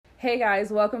Hey guys,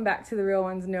 welcome back to the Real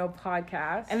Ones Know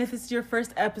podcast. And if it's your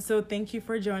first episode, thank you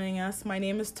for joining us. My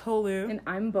name is Tolu. And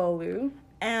I'm Bolu.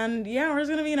 And yeah, we're just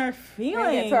going to be in our feelings. We're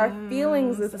going to get to our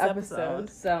feelings this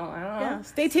episode. So, I don't know. Yeah,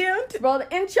 stay tuned. Roll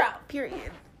the intro,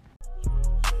 period.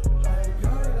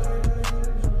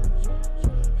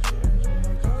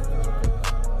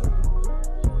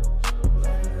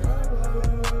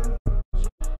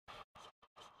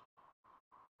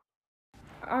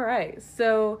 All right,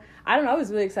 so I don't know. I was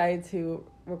really excited to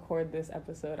record this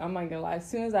episode. I'm not gonna lie.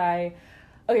 So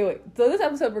this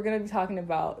episode we're gonna be talking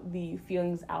about the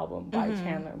Feelings album by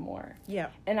Chandler Moore. Yeah.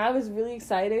 And I was really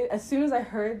excited. As soon as I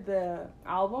heard the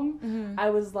album, I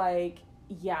was like,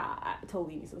 yeah, I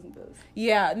totally need to listen to this.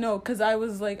 Yeah, no, because I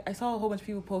was like, I saw a whole bunch of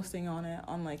people posting on it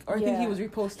I think he was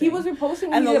reposting. He was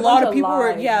reposting, and a lot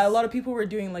of people were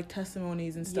doing like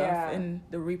testimonies and stuff in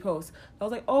the repost. I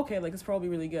was like, oh, okay, like it's probably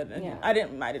really good. And I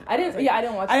didn't watch I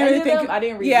didn't watch any any of them. I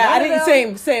didn't read. Yeah, I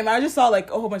didn't. Same. I just saw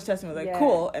like a whole bunch of testimonies, like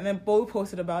cool. And then Bo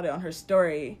posted about it on her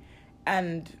story,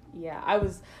 and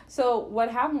so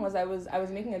what happened was I was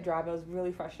making a drive. I was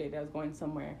really frustrated. I was going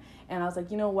somewhere, and I was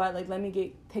like, you know what, like let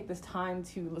me take this time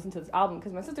to listen to this album,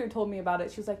 because my sister told me about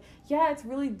it. She was like, yeah, it's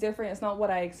really different. It's not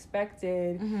what I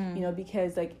expected,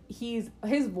 because like his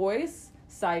voice,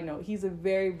 side note, he's a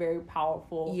very, very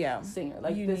powerful singer.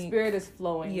 Like unique. The spirit is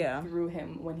flowing through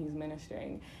him when he's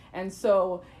ministering, and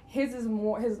so his is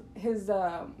more his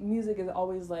music is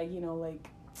always like,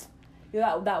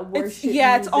 that worship music.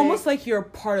 It's almost like you're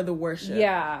part of the worship.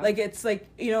 Yeah. Like, it's like,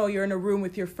 you're in a room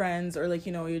with your friends, or like,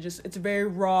 it's very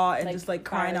raw and like just like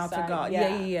crying out to God.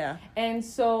 Yeah. And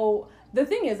so the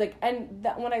thing is, like,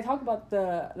 when I talk about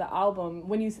the album,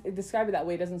 when you describe it that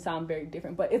way, it doesn't sound very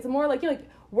different, but it's more like,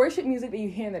 worship music that you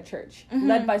hear in the church,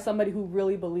 led by somebody who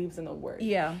really believes in the word.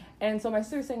 Yeah. And so my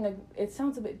sister was saying, like, it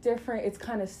sounds a bit different. It's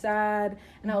kind of sad.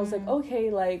 And I was like,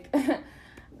 okay, like...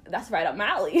 that's right up my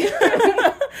alley.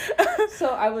 So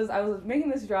I was making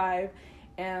this drive,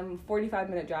 and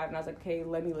 45-minute drive, and I was like, okay,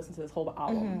 let me listen to this whole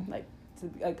album, like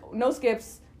no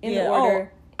skips, in the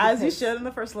order, as you should in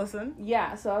the first listen.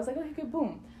 Yeah. So I was like, okay, good,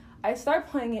 boom. I start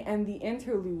playing it, and the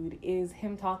interlude is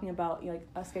him talking about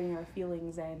us getting our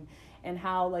feelings and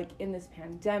how, like, in this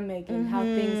pandemic and how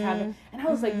things happen. And I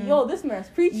was like, yo, this man's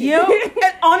preaching. Yo,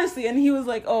 and honestly, and he was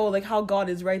like, oh, like, how God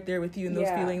is right there with you in those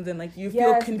feelings, and, like, you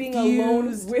feel confused. Being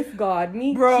alone with God.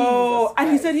 Bro.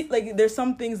 And he said, there's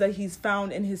some things that he's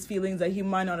found in his feelings that he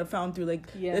might not have found through,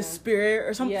 like, the spirit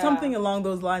or something along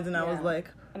those lines. And I was like...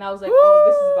 And I was like, oh,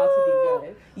 this is about to be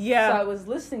good. Yeah. So I was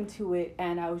listening to it,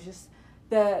 and I was just...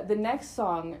 The next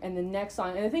song, and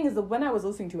the thing is that when I was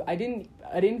listening to it, I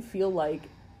didn't feel like,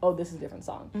 oh, this is a different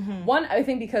song. One, I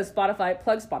think because Spotify,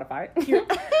 because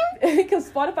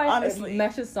Spotify honestly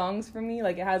meshes songs for me.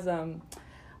 Like, it has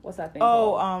what's that thing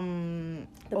called?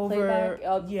 The playback.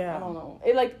 I don't know.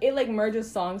 It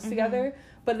merges songs together,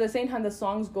 but at the same time the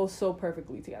songs go so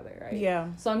perfectly together, right? Yeah.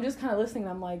 So I'm just kind of listening,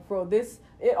 and I'm like, bro,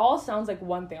 it all sounds like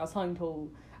one thing. I was telling Tolu,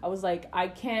 I was like, I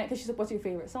can't, because she's like, what's your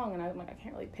favorite song? And I'm like, I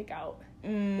can't really pick out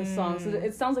the song. So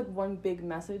it sounds like one big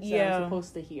message that I'm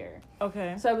supposed to hear.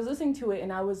 Okay. So I was listening to it,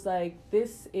 and I was like,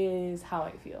 this is how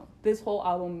I feel. This whole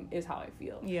album is how I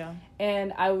feel. Yeah.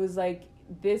 And I was like,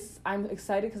 I'm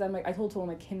excited, because I'm like, I told Tolu,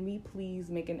 like, can we please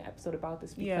make an episode about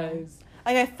this? Because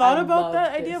like, I thought about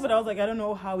that idea, but I was like, I don't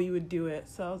know how we would do it.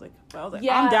 So I was like,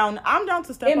 I'm down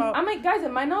to step out. I'm like, guys,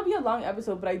 it might not be a long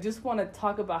episode, but I just want to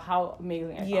talk about how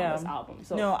amazing I found this album.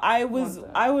 So no, I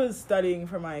was studying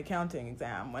for my accounting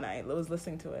exam when I was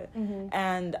listening to it,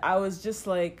 and I was just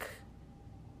like,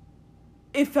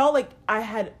 it felt like I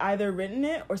had either written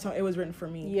it or it was written for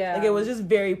me. Yeah. Like, it was just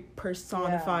very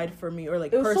personified for me, or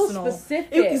like it was personal. So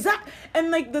specific. Exactly.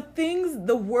 And like the things,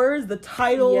 the words, the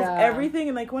titles, everything.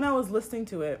 And like when I was listening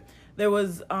to it, there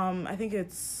was I think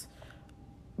it's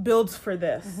Builds for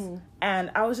This. And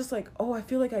I was just like, oh, I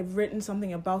feel like I've written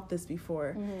something about this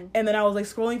before. And then I was like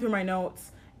scrolling through my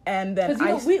notes. And then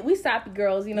we sappy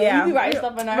girls, we be writing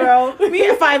stuff in our... Girl, we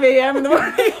at 5 a.m. in the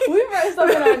morning. We write stuff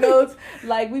in our notes.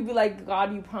 Like, we'd be like,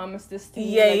 God, you promised this to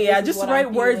me. Yeah, like, just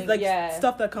write words, like,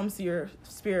 stuff that comes to your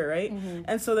spirit, right?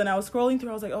 And so then I was scrolling through,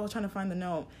 I was like, oh, trying to find the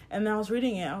note. And then I was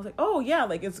reading it, I was like, oh, yeah,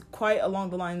 like, it's quite along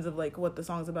the lines of, like, what the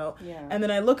song's about. Yeah. And then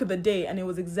I look at the date, and it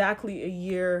was exactly a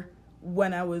year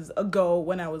when I was,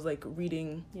 like,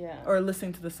 reading or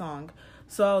listening to the song.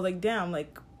 So I was like, damn,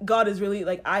 like, God is really,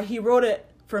 like, he wrote it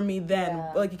for me then,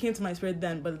 like, it came to my spirit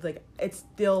then, but it's like it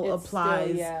still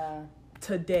applies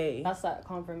today. That's that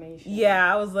confirmation.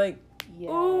 I was like,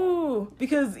 ooh,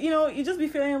 because you just be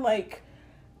feeling like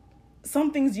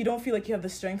some things you don't feel like you have the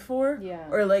strength for,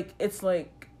 or like it's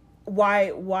like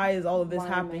why is all of this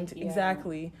happening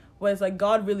exactly, Where it's like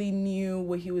God really knew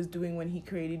what he was doing when he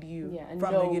created you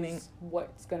from the beginning.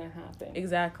 What's gonna happen.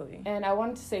 Exactly. And I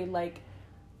wanted to say, like,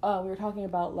 we were talking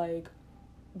about, like,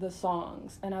 the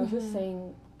songs, and I was just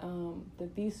saying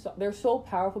that they're so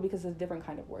powerful because it's a different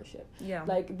kind of worship. Yeah.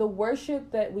 Like, the worship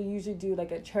that we usually do,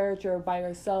 like, at church or by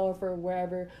yourself or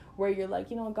wherever, where you're like,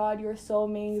 God, you're so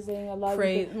amazing, I love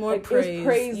you. More praise. It was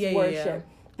praise worship.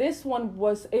 Yeah. This one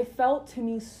it felt to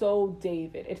me so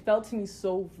David. It felt to me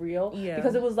so real. Yeah.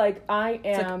 Because it was like, I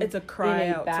am it's a cry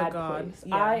in a out bad to God. place.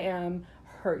 Yeah. I am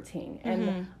hurting.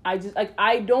 And I just, like,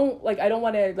 I don't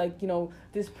want to, like,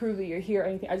 disprove that you're here or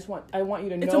anything. I want you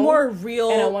to know. It's a more real,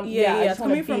 and I want, I just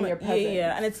want to be in your presence.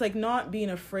 Yeah. And it's like not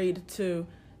being afraid to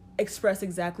express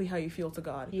exactly how you feel to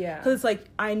God. Yeah. Because it's like,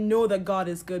 I know that God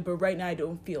is good, but right now I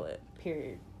don't feel it.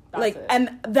 Period.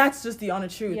 And that's just the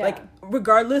honest truth. Yeah. Like,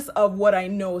 regardless of what I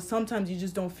know, sometimes you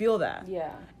just don't feel that.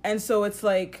 Yeah. And so it's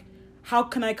like, how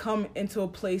can I come into a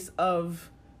place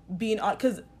of being on?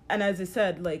 And as I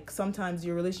said, like, sometimes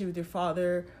your relationship with your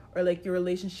father or, like, your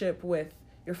relationship with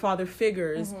your father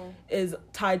figures is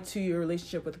tied to your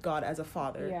relationship with God as a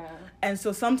father. Yeah. And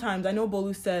so sometimes, I know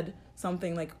Bolu said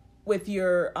something, like, with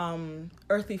your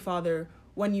earthly father,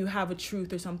 when you have a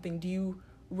truth or something, do you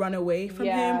run away from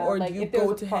him, or like, do you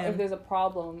go to him? If there's a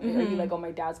problem, are you like, oh,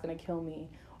 my dad's going to kill me?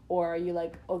 Or are you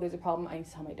like, oh, there's a problem, I need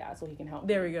to tell my dad so he can help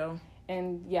me? There we go.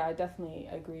 And yeah, I definitely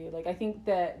agree. Like, I think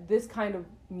that this kind of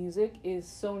music is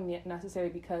so necessary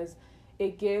because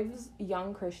it gives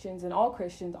young Christians and all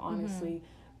Christians, honestly,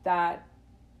 that,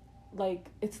 like,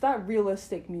 it's that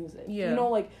realistic music. Yeah.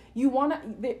 Like, you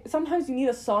want to, sometimes you need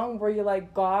a song where you're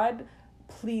like, God,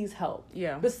 please help.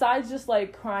 Yeah. Besides just,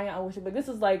 like, crying out worship. Like, this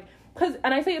is like,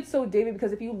 and I say it's so David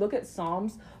because if you look at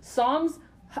Psalms,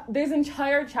 there's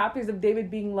entire chapters of David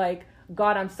being like,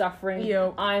 God, I'm suffering.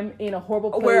 Yo. I'm in a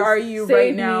horrible place. Where are you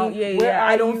right now? Yeah.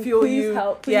 I don't feel please you.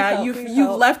 Help, please yeah, help,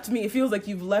 you've left me. It feels like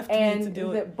you've left me to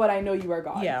do it. But I know you are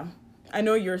God. Yeah. I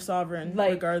know you're sovereign,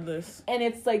 like, regardless. And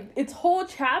it's like, it's whole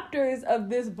chapters of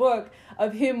this book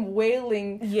of him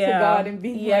wailing to God and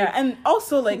being like, and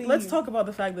also, like, let's talk about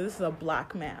the fact that this is a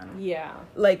black man. Yeah.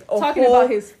 Like, talking about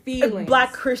his feelings. A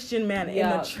black Christian man in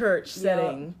a church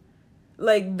setting.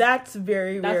 Like, that's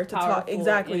very rare to talk.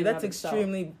 Exactly. That's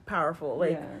extremely powerful.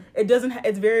 Like,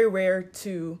 it's very rare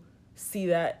to see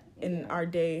that in our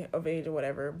day of age or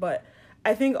whatever. But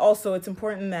I think also it's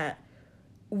important that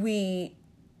we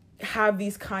have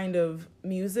these kind of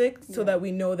music so that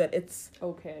we know that it's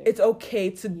okay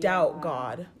to doubt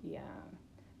God. Yeah.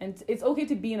 And it's okay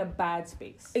to be in a bad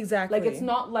space. Exactly. Like, it's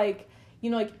not like,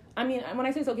 like, I mean, when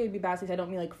I say it's okay to be bad space, I don't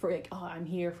mean like, for like, oh, I'm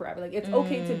here forever. Like, it's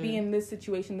okay to be in this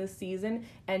situation, this season,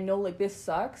 and know, like, this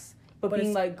sucks, but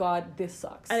being like, God, this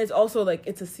sucks. And it's also like,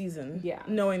 it's a season. Yeah.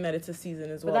 Knowing that it's a season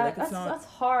as well. But that's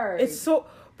hard. It's so,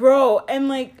 bro, and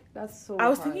like, that's so I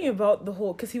was thinking about the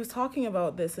whole, because he was talking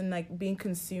about this and like being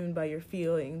consumed by your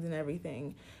feelings and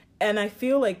everything. And I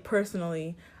feel like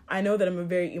personally, I know that I'm a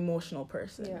very emotional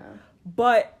person. Yeah.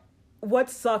 But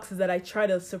what sucks is that I try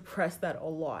to suppress that a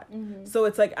lot. Mm-hmm. So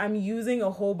it's like I'm using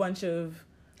a whole bunch of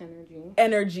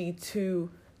energy to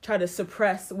try to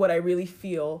suppress what I really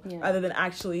feel rather than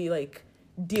actually like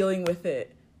dealing with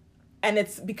it. And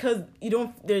it's because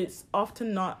there's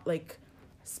often not like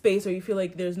space, or you feel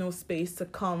like there's no space to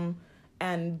come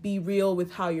and be real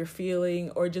with how you're feeling,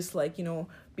 or just like,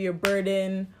 be a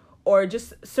burden, or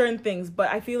just certain things. But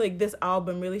I feel like this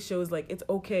album really shows like it's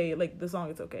okay, like the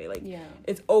song, it's okay, like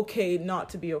it's okay not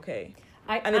to be okay.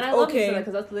 I love okay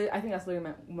because I think that's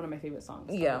literally one of my favorite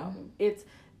songs. Yeah,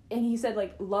 and he said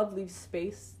like love leaves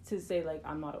space to say like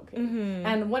I'm not okay. Mm-hmm.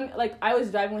 And when like I was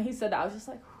driving when he said that, I was just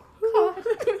like, oh,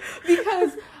 God,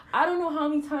 because I don't know how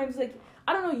many times like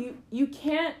I don't know you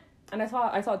can't. And I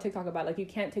saw a TikTok about like you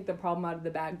can't take the problem out of the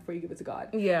bag before you give it to God.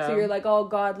 Yeah. So you're like, oh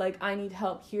God, like I need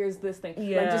help. Here's this thing.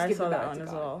 Yeah. Like, just give it back to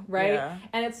God, right? Yeah.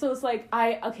 And it's like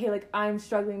I'm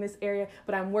struggling in this area,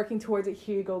 but I'm working towards it.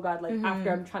 Here you go, God. Like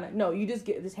after I'm trying to you just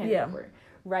hand it over,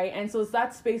 right? And so it's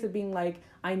that space of being like,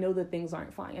 I know that things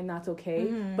aren't fine, and that's okay.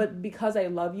 Mm-hmm. But because I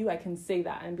love you, I can say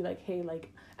that and be like, hey,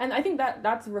 like, and I think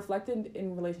that's reflected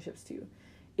in relationships too.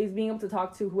 Is being able to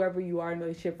talk to whoever you are in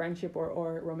relationship, friendship,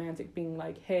 or romantic, being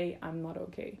like, hey, I'm not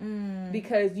okay.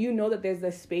 Because you know that there's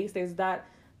this space, there's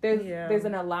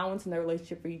an allowance in the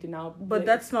relationship for you to now. But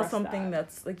that's not something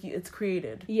that's like it's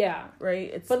created. Yeah.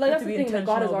 Right? But like that's the thing, that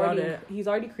God has he's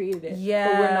already created it.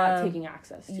 Yeah. But we're not taking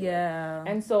access to it. Yeah.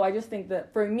 And so I just think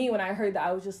that for me, when I heard that,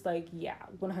 I was just like, yeah,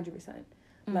 100%.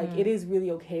 Like it is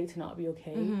really okay to not be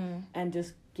okay, and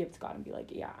just give it to God and be like,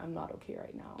 yeah, I'm not okay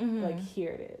right now. Like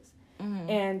here it is.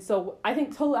 Mm-hmm. And so I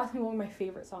think Tolu asked me what my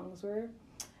favorite songs were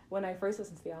when I first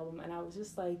listened to the album, and I was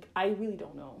just like, I really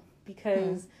don't know.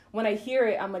 because when I hear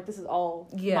it, I'm like, this is all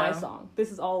my song.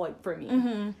 This is all like for me.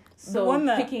 Mm-hmm. So the one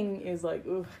that picking is like,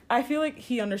 oof. I feel like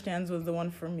He Understands was the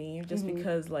one for me, just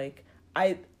because like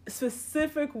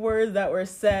specific words that were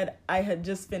said, I had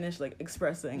just finished like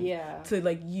expressing to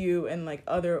like you and like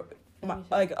other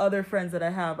friends that I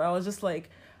have. I was just like,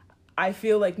 I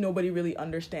feel like nobody really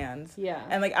understands. Yeah.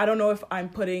 And like, I don't know if I'm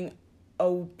putting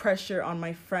a pressure on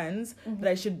my friends that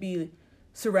I should be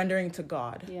surrendering to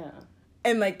God. Yeah.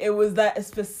 And like, it was that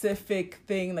specific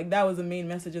thing, like that was the main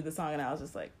message of the song, and I was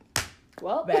just like,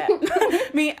 well, bad.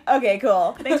 Okay,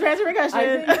 cool. Thanks for answering my question.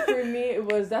 I think for me, it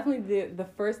was definitely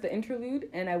the interlude,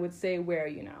 and I would say Where Are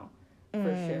You Now?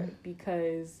 For sure.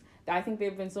 Because I think there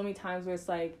have been so many times where it's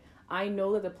like, I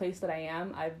know that the place that I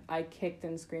am, I kicked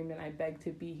and screamed and I begged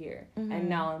to be here. And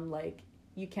now I'm like,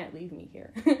 you can't leave me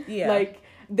here. Yeah. Like,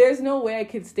 there's no way I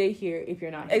could stay here if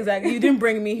you're not here. Exactly. You didn't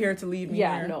bring me here to leave me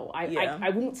here. No. I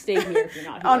won't stay here if you're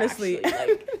not here. Honestly. Actually.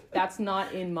 Like, that's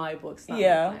not in my books, not in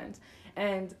my plans.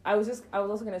 And I was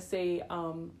also going to say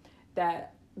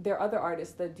that there are other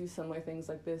artists that do similar things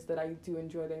like this that I do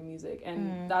enjoy their music.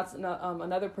 And that's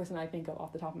another person I think of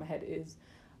off the top of my head is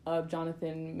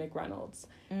Jonathan McReynolds.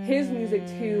 His music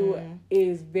too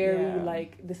is very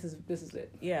like, this is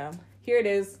it. Yeah. Here it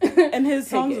is. And his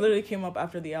songs literally came up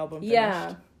after the album finished.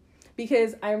 Yeah.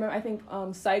 Because I remember, I think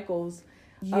Cycles,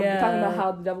 talking about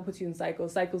how the devil puts you in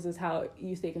cycles. Cycles is how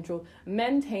you stay controlled.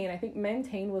 Maintain, I think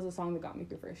Maintain was a song that got me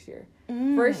through first year.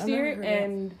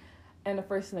 And the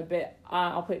first in a bit.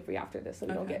 I'll play it for you after this so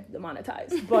we don't get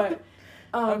demonetized. But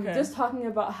just talking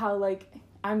about how like,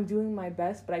 I'm doing my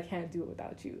best, but I can't do it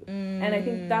without you. And I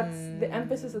think that's the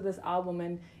emphasis of this album,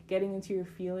 and getting into your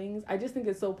feelings. I just think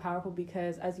it's so powerful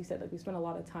because, as you said, like we spend a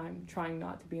lot of time trying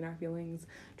not to be in our feelings,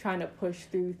 trying to push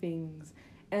through things.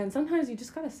 And sometimes you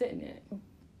just gotta sit in it.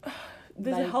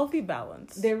 There's a healthy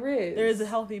balance. There is. There is a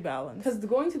healthy balance. Because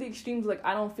going to the extremes, like,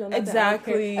 I don't feel nothing.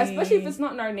 Exactly. Especially if it's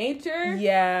not in our nature.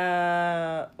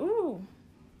 Yeah. Ooh.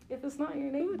 If it's not in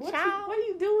your nature, what are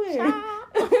you doing?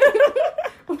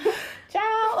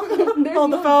 Ciao.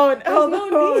 Hold the phone.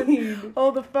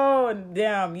 Hold the phone.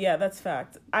 Damn. Yeah, that's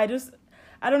fact. I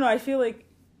don't know. I feel like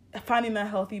finding that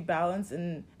healthy balance,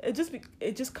 and it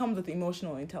just comes with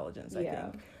emotional intelligence, I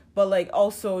think. But like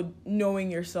also knowing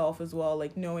yourself as well,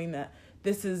 like knowing that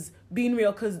this is being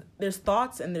real, because there's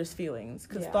thoughts and there's feelings,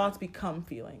 because thoughts become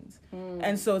feelings.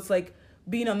 And so it's like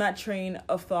being on that train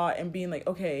of thought and being like,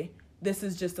 okay, this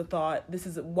is just a thought, this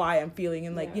is why I'm feeling,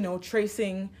 and like,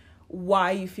 tracing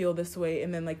why you feel this way,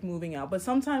 and then like moving out. But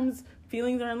sometimes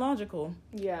feelings are illogical.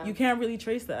 Yeah. You can't really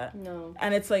trace that. No.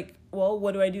 And it's like, well,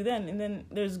 what do I do then? And then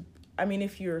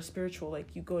if you're spiritual, like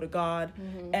you go to God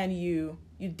and you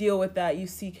deal with that, you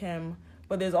seek Him.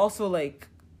 But there's also like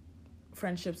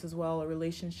friendships as well, or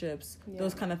relationships,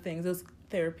 those kind of things, those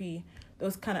therapy,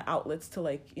 those kind of outlets to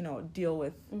like, deal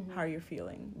with how you're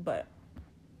feeling. But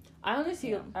I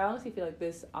honestly feel like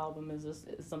this album is just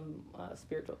some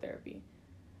spiritual therapy,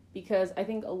 because I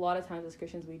think a lot of times as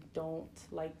Christians we don't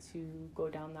like to go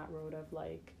down that road of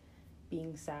like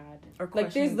being sad. Or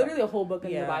like there's literally a whole book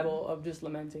in the Bible of just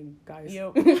lamenting, guys.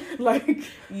 Yep. Like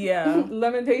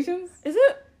Lamentations. Is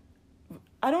it?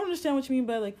 I don't understand what you mean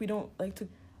by like we don't like to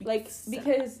like sad.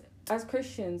 Because as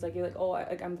Christians, like you're like, oh,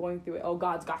 I'm going through it. Oh,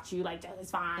 God's got you. Like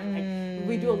it's fine. Like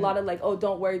we do a lot of like, oh,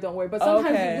 don't worry. But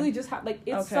sometimes you really just have like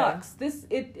it sucks.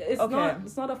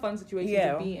 It's not a fun situation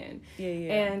to be in.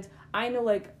 Yeah. And I know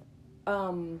like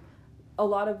a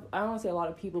lot of, I don't want to say a lot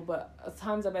of people, but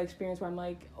times I've experienced where I'm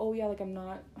like, oh yeah, like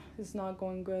it's not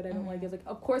going good. I don't like it. It's like,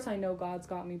 of course I know God's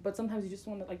got me, but sometimes you just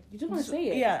want to say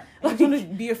it. Yeah. Like, you want to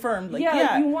be affirmed. Like,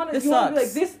 you want to be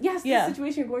like, this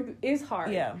situation you're going through is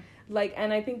hard. Yeah. Like,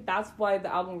 and I think that's why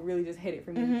the album really just hit it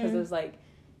for me, because it was like,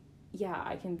 yeah,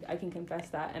 I can confess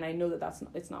that, and I know that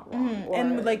it's not wrong.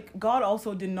 And like, God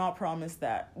also did not promise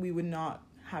that we would not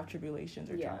have tribulations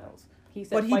or trials. He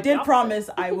said, but He did promise,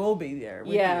 I will be there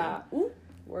with you.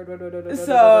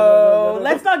 So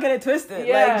let's not get it twisted.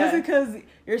 Like, just because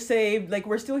you're saved, like,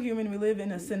 we're still human. We live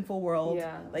in a sinful world.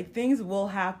 Yeah. Like, things will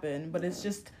happen, but it's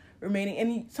just remaining.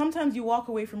 And sometimes you walk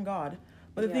away from God.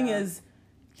 But the thing is,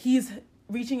 He's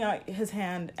reaching out His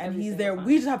hand, and He's there.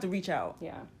 We just have to reach out.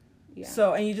 Yeah. Yeah.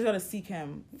 So, and you just got to seek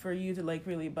Him for you to like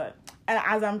really, and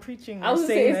as I'm preaching, I was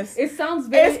saying this, it sounds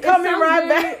very, it's coming right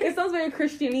back. It sounds very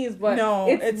Christianese, but no,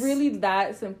 it's really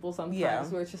that simple sometimes,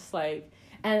 where it's just like,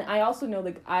 and I also know,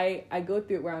 like, I go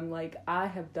through it where I'm like, I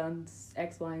have done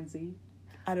X, Y, and Z.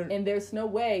 And there's no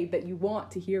way that you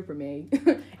want to hear from me.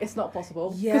 It's not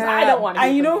possible. Yeah. Because I don't want to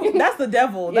hear from you. That's the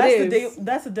devil.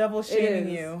 That's the devil shaming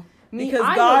you. Because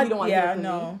I God, you don't want to hear from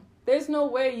me. There's no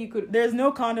way you could. There's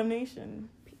no condemnation.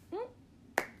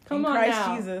 Come in on Christ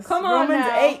now. Jesus. Come on Romans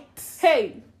now. 8.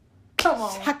 Hey. Come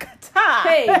on.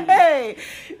 Hey.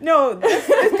 No,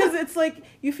 it's because it's like,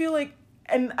 you feel like,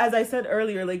 and as I said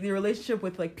earlier, like the relationship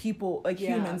with like people, like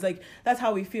humans, like that's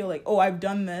how we feel like, oh, I've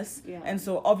done this. Yeah. And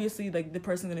so obviously like the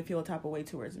person's going to feel a type of way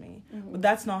towards me. Mm-hmm. But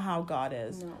that's not how God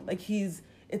is. No. Like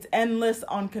it's endless,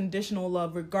 unconditional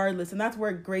love regardless. And that's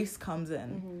where grace comes in.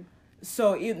 Mm-hmm.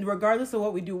 So regardless of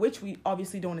what we do, which we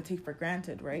obviously don't want to take for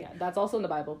granted, right? Yeah, that's also in the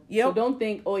Bible. Yep. So don't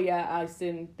think, oh yeah, I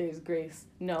sin, there's grace.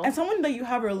 No. And someone that you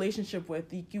have a relationship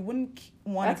with, you wouldn't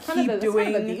want to keep doing. That's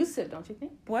kind of abusive, don't you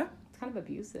think? What? It's kind of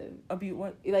abusive.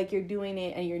 What? Like you're doing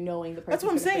it and you're knowing the person. That's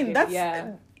what I'm saying. That's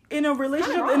in a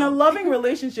relationship, in a loving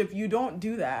relationship, you don't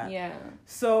do that. Yeah.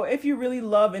 So if you really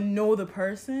love and know the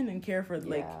person and care for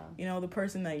like the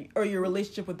person or your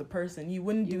relationship with the person, you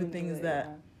wouldn't do things that.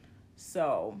 Yeah.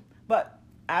 So. But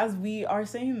as we are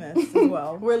saying this as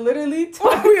well, we're literally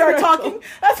talking. We are talking.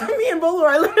 That's what me and Bolo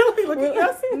are literally looking at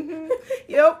us. Mm-hmm.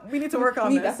 Yep, we need to work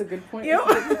on this. That's a good point.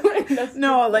 Yep.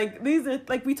 No, like these are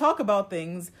like we talk about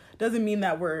things doesn't mean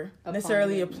that we're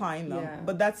necessarily applying them. Yeah.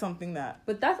 But that's something that.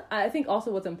 But that's I think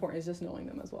also what's important is just knowing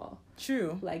them as well.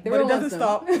 True. Like but it doesn't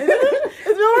stop. It's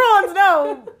real ones,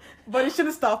 no. But it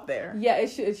shouldn't stop there. Yeah, it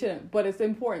shouldn't. But it's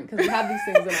important because we have these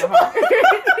things in our heart.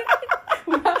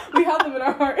 We have them in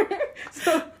our heart.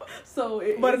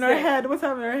 But in our head, what's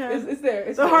happening in our head? It's there.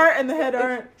 It's the there. Heart and the head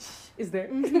aren't. Is there?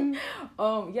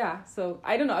 Mm-hmm. Yeah. So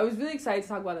I don't know. I was really excited to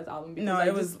talk about this album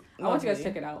because I want you guys to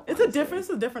check it out. It's a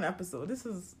different episode. This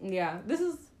is.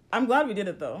 I'm glad we did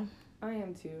it though. I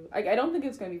am too. I don't think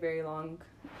it's gonna be very long,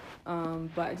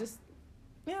 but I just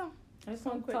want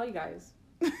to tell you guys.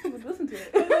 Listen to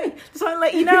it. Just want to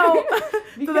let you know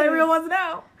so that everyone wants to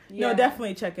know. Yeah. No,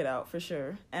 definitely check it out for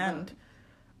sure. And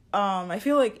I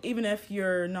feel like even if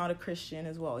you're not a Christian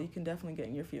as well, you can definitely get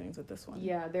in your feelings with this one.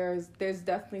 Yeah, there's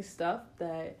definitely stuff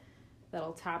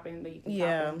that'll tap in that you can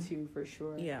tap into for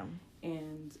sure. Yeah.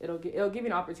 And it'll give you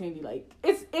an opportunity. Like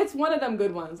it's one of them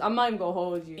good ones. I'm not even gonna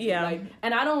hold you. Yeah. Like,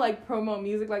 and I don't like promote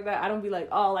music like that. I don't be like,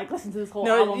 oh, like listen to this whole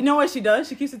album. You know what she does?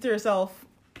 She keeps it to herself.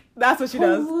 That's what she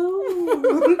does.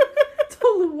 Tolu,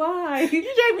 why? You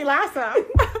dragged me last time.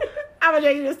 I'm gonna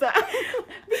drag you this time.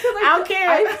 Because I don't care.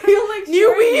 I feel like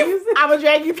new weave. I'm gonna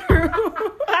drag you through.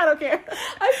 I don't care.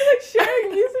 I feel like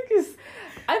sharing music is.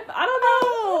 I don't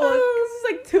know. This is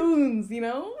like tunes, you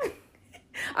know.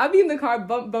 I'll be in the car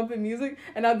bumping music,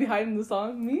 and I'll be hiding the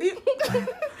song. Me?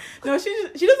 No, she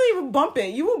doesn't even bump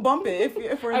it. You won't bump it if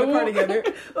we're in the car together.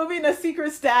 We'll be in a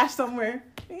secret stash somewhere.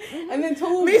 And then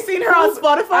me seeing her on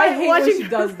Spotify. I hate when she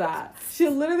does that.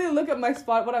 She'll literally look at my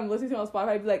spot what I'm listening to on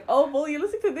Spotify and be like, "Oh, well, you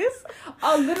listening to this?"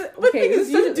 I'll literally. Okay, this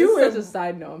is such a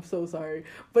side note. I'm so sorry,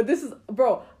 but this is,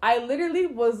 bro. I literally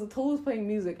was playing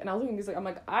music, and I was looking at music. I'm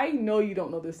like, I know you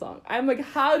don't know this song. I'm like,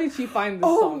 how did she find this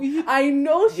song? I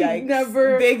know she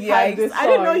never had this song. I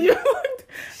didn't know you.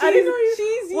 I didn't know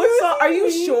you. What song? Are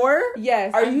you sure?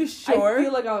 Yes. Are you sure? I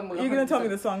feel like You're gonna tell me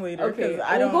the song later. Okay.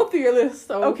 We'll go through your list.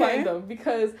 So we'll find them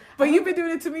because. But you've been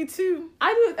doing it to me too.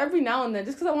 I do it every now and then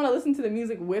just because I want to listen to the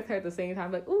music with her at the same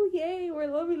time. Like, oh yay, what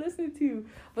are we listening to?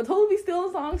 But totally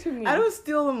stealing songs from me. I don't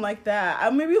steal them like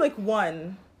that. Maybe like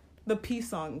one, the Peace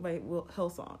song by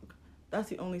Hillsong. That's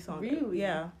the only song. Really?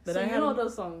 Yeah. That I know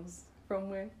those songs from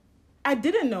where? I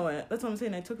didn't know it. That's what I'm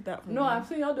saying. I took that from. No, I've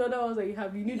seen y'all do it. I was like,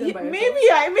 you knew that by yourself.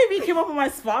 Maybe it came up on my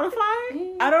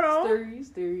Spotify. I don't know.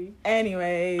 Story.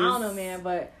 Anyways, I don't know, man.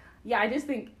 But yeah, I just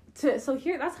think so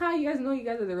here. That's how you guys know you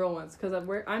guys are the real ones because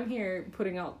I'm here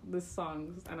putting out the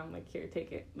songs and I'm like, here,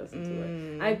 take it, listen to it.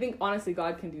 And I think honestly,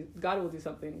 God will do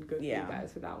something good for you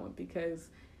guys for that one because.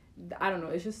 I don't know.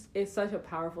 It's such a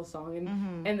powerful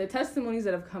song, and the testimonies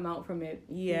that have come out from it.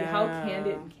 Yeah, how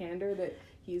candor that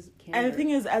he's. Candor. And the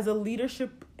thing is, as a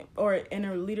leadership or in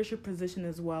a leadership position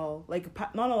as well, like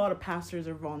not a lot of pastors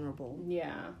are vulnerable.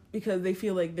 Yeah, because they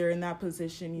feel like they're in that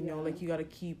position. You know, like you got to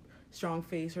keep strong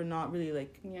face or not really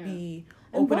be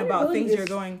open about things you're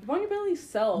going. Vulnerability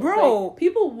sells, bro. Like,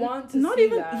 people want to not see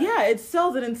even that. Yeah, it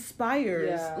sells. It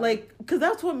inspires. Yeah. Like, because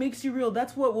that's what makes you real.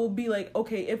 That's what will be like.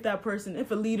 Okay, if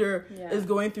a leader is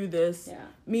going through this,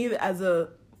 me as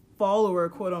a follower,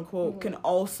 quote unquote, can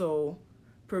also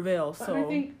prevail. But I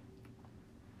think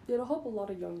it'll help a lot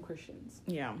of young Christians.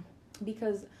 Yeah,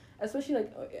 because. Especially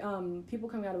like people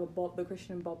coming out of the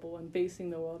Christian bubble and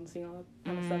facing the world and seeing all that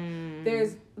kind of stuff.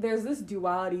 There's this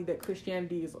duality that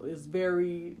Christianity is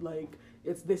very like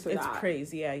it's this or that. It's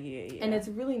crazy, yeah. And it's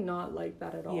really not like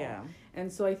that at all. Yeah.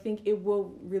 And so I think it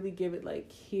will really give it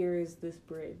like here is this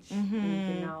bridge and you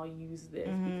can now use this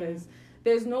because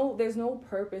there's no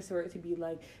purpose for it to be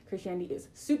like Christianity is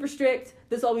super strict,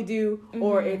 this is all we do,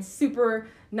 or it's super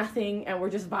nothing and we're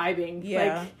just vibing.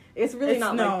 Like, it's really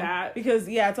not like that. Because,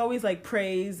 it's always like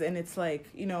praise and it's like,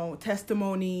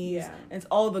 testimonies. And it's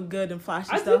all the good and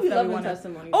flashy stuff that we want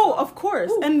to. Oh, of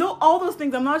course. Ooh. And all those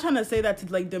things, I'm not trying to say that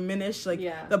to like diminish like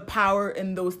the power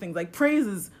in those things. Like, praise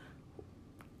is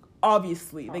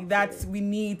obviously like that's, we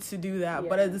need to do that.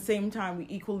 But at the same time, we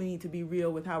equally need to be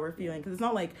real with how we're feeling. Because it's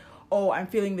not like, oh, I'm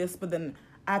feeling this, but then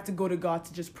I have to go to God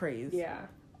to just praise. Yeah.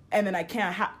 And then I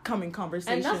can't come in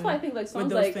conversation. And that's why I think like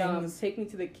songs like "Take Me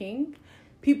to the King,"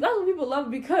 that's what people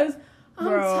love, because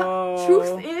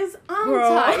truth is I'm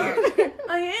tired.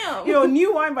 I am. Yo,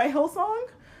 New Wine by Hillsong.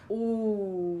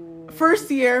 Ooh.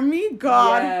 First year, me,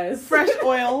 God, fresh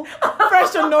oil,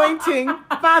 fresh anointing,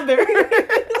 Father.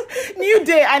 New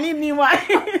day, I need new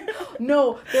wine.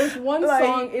 No, there's one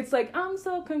song. It's like, I'm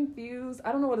so confused.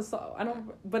 I don't know what a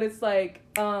song. But it's like,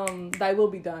 Thy Will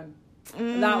Be Done.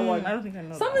 That one. I don't think I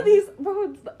know. Some of these,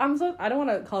 bro, I don't want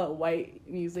to call it white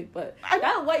music, but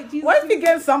that white Jesus. White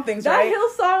against something, that right?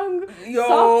 Hillsong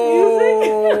soft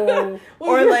music.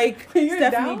 Or like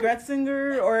Stephanie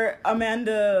Gretzinger or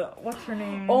Amanda, what's her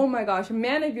name? Oh my gosh,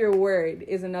 Man of Your Word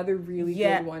is another really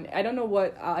good one. I don't know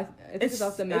what, I think it's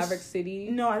off the Maverick City.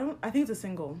 No, I think it's a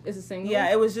single. It's a single?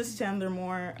 Yeah, it was just Chandler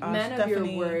Moore. Man of Your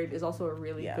Word is also a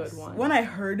really good one. When I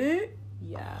heard it,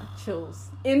 chills.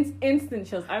 Instant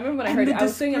chills. I remember when I heard it, I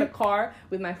was sitting in a car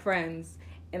with my friends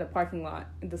in a parking lot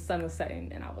and the sun was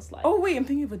setting and I was like, oh wait, I'm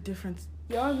thinking of a different.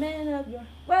 You're a man of your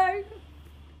word.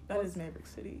 That is Maverick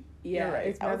City. Yeah, you're right.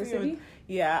 It's Maverick City?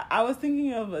 I was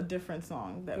thinking of a different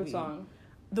song. Song?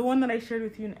 The one that I shared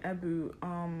with you in Ebu,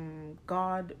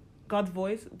 God's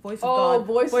voice of God. Oh,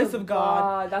 voice of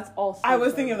God. That's also. I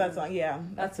was thinking of that song. Yeah,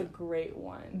 that's a great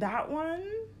one. That one,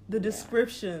 the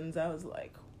descriptions, I was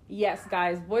like, yes,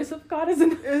 guys, voice of God is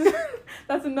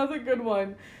that's another good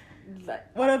one.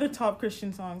 What other top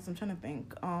Christian songs? I'm trying to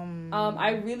think.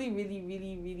 I really, really,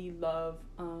 really, really love.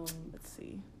 Let's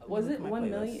see. Was it 1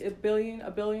 million,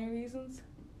 a billion reasons?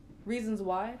 Reasons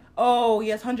why? Oh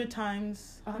yes, 100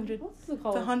 times. 100. What's it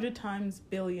called? 100 times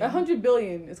billion. 100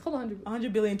 billion. It's called 100.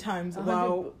 100 billion times. 100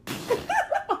 wow.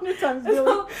 100 times billion.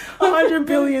 100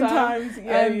 billion times.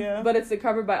 Yeah. But it's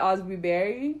covered by Osby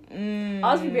Berry.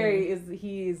 Osby Berry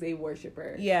is a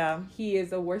worshiper. Yeah. He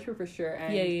is a worshiper for sure.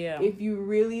 And if you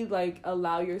really like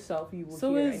allow yourself, you will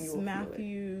hear and you will Matthew.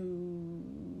 feel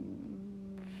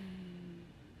it.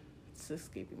 It's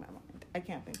escaping my mind. I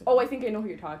can't think of I think I know who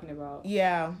you're talking about.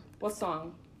 Yeah. What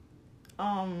song?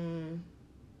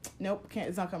 Nope, can't.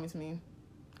 It's not coming to me.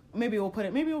 Maybe we'll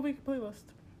make a playlist.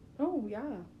 Oh yeah.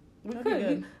 We That'd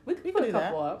could. We could put a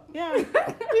couple up. Yeah, we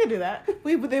could do that.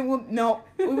 We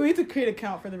need to create an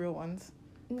account for the real ones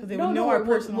because they would know our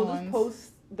personal ones. We'll just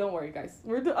post. Don't worry, guys.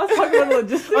 We're talking about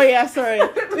logistics. Oh yeah, sorry.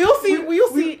 We'll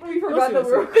see. We forgot that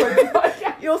we're recording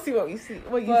podcast. You'll see what you see.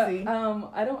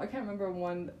 I can't remember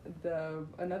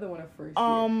another one of first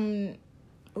year.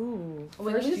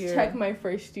 Let me just check my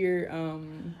first year.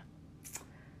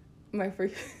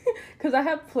 Because I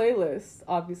have playlists.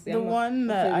 Obviously, the one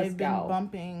that I've been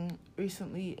bumping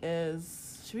recently is.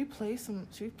 Should we play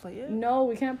it? No,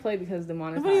 we can't play because the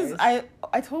monetized.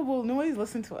 Nobody's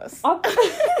listening to us.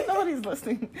 Nobody's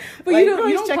listening. But you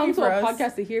don't come to a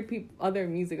podcast to hear other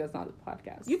music that's not a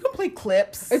podcast. You can play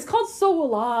clips. It's called So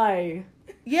Will I.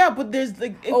 Yeah, but there's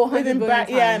like in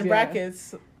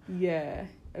brackets. Yeah.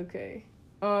 Okay.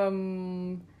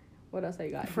 What else I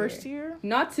got? First year?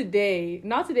 Not Today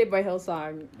by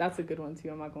Hillsong. That's a good one too.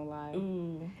 I'm not gonna lie.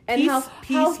 Ooh. And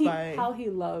how he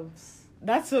loves.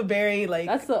 That's a very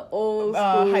that's the old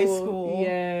school. High school.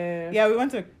 Yeah, we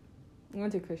went to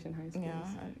Christian high school. Yeah,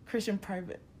 Christian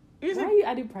private. Why are you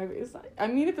adding private? If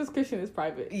it's Christian, it's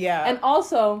private. Yeah. And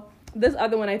also this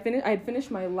other one, I had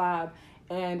finished my lab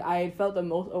and I had felt the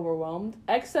most overwhelmed.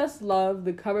 Excess Love,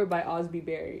 the cover by Osby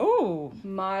Berry. Oh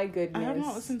my goodness! I have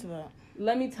not listened to that.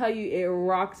 Let me tell you, it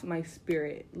rocked my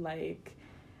spirit. Like,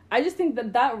 I just think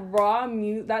that raw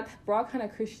kind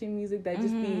of Christian music that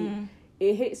just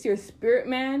it hits your spirit,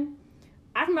 man.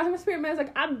 After my spirit, man, it's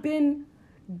like, I've been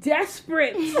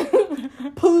desperate.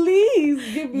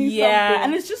 Please give me something. Yeah,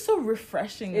 and it's just so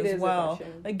refreshing as well.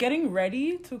 Refreshing. Like, getting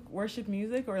ready to worship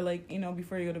music or, like,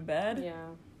 before you go to bed. Yeah.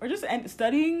 Or just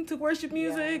studying to worship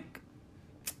music. Yeah.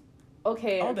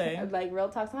 Okay, all day. Like, real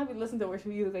talk. Sometimes we listen to worship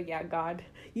music, like, yeah, God,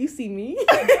 you see me.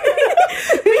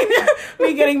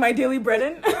 Me getting my daily bread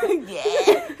in.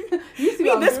 Yeah. You see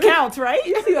this counts, right?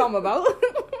 You see what I'm about.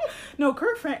 No,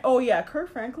 Kirk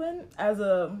Franklin as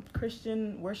a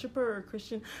Christian worshiper or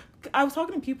Christian. I was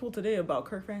talking to people today about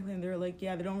Kirk Franklin. They're like,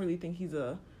 yeah, they don't really think he's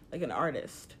a like an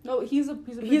artist. No, he's a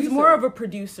producer. He's more of a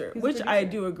producer, He's which a producer. I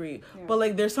do agree. Yeah. But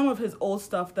like, there's some of his old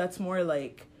stuff that's more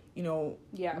like, you know,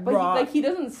 but raw. He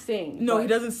doesn't sing. No, he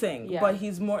doesn't sing. But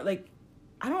he's more like,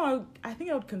 I don't know. I think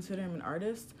I would consider him an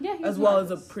artist. Yeah, as well as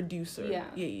a producer.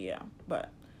 Yeah. But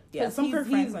yeah,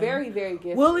 he's very, very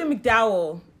gifted. Willie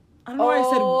McDowell. I don't know why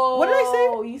I said. What did I say?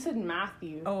 Oh, you said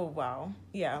Matthew. Oh wow.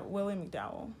 Yeah, Willie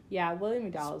McDowell. Yeah, Willie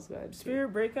McDowell's good.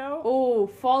 Spirit Breakout. Oh,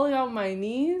 Falling on My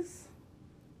Knees.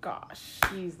 Gosh.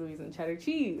 Cheese, Louise, and cheddar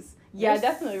cheese. Yeah,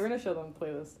 definitely. We're gonna show them the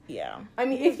playlist. Yeah. I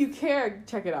mean, if you care,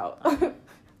 check it out.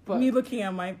 But me looking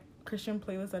at my Christian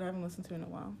playlist that I haven't listened to in a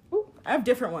while. Ooh. I have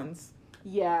different ones.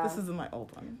 Yeah. This is my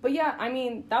old one. But yeah, I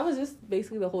mean, that was just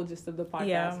basically the whole gist of the podcast.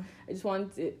 Yeah. I just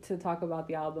wanted to talk about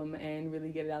the album and really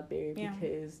get it out there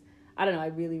because, I don't know, I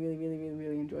really, really, really, really,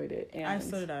 really enjoyed it. And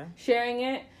so did I. Sharing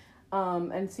it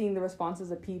and seeing the responses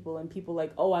of people and people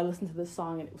like, oh, I listened to this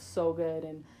song and it was so good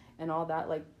and all that.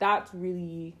 Like, that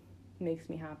really makes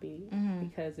me happy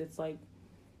because it's like,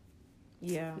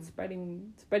 it's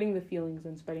spreading the feelings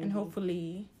and spreading. And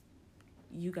hopefully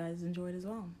you guys enjoy it as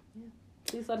well. Yeah.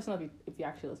 Please let us know if you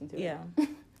actually listen to it. Yeah.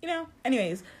 You know,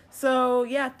 anyways. So,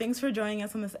 yeah, thanks for joining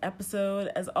us on this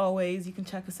episode. As always, you can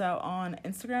check us out on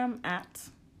Instagram at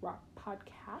Rock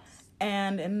Podcast.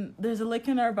 And there's a link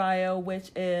in our bio,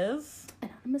 which is...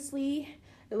 Anonymously.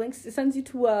 It sends you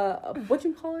to a what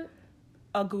you call it?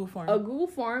 A Google form. A Google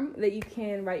form that you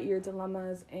can write your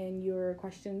dilemmas and your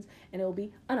questions, and it will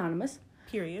be anonymous.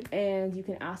 Period. And you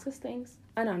can ask us things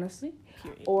anonymously.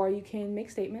 Period. Or you can make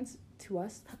statements to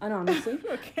us anonymously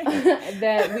okay.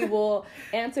 that we will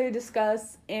answer,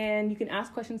 discuss, and you can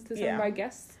ask questions to some of our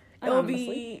guests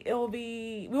anonymously.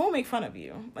 We won't make fun of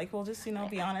you. Like, we'll just,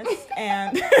 be honest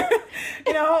and,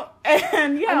 and I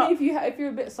mean, if you're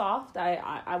a bit soft,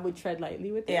 I would tread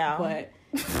lightly with it, but...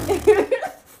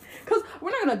 Because we're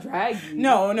not going to drag you.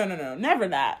 No. Never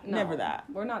that. No, never that.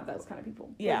 We're not those kind of people.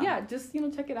 Yeah. But yeah, just,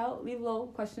 check it out. Leave a little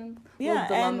question. Yeah,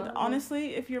 and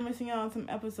honestly, if you're missing out on some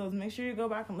episodes, make sure you go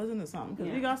back and listen to some.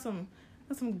 Because we got some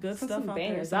good stuff out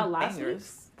bangers. there. That last week.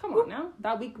 Come on now.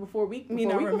 That week before week before Me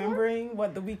not week remembering before?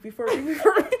 What the week before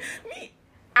me.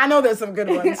 I know there's some good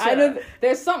ones. I know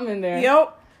there's something in there.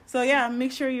 Yep. So yeah,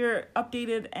 make sure you're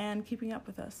updated and keeping up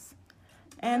with us.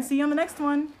 And see you on the next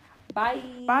one. Bye.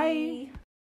 Bye.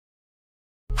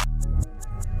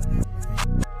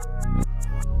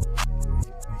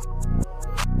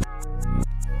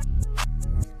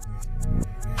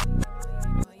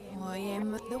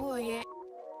 Oye,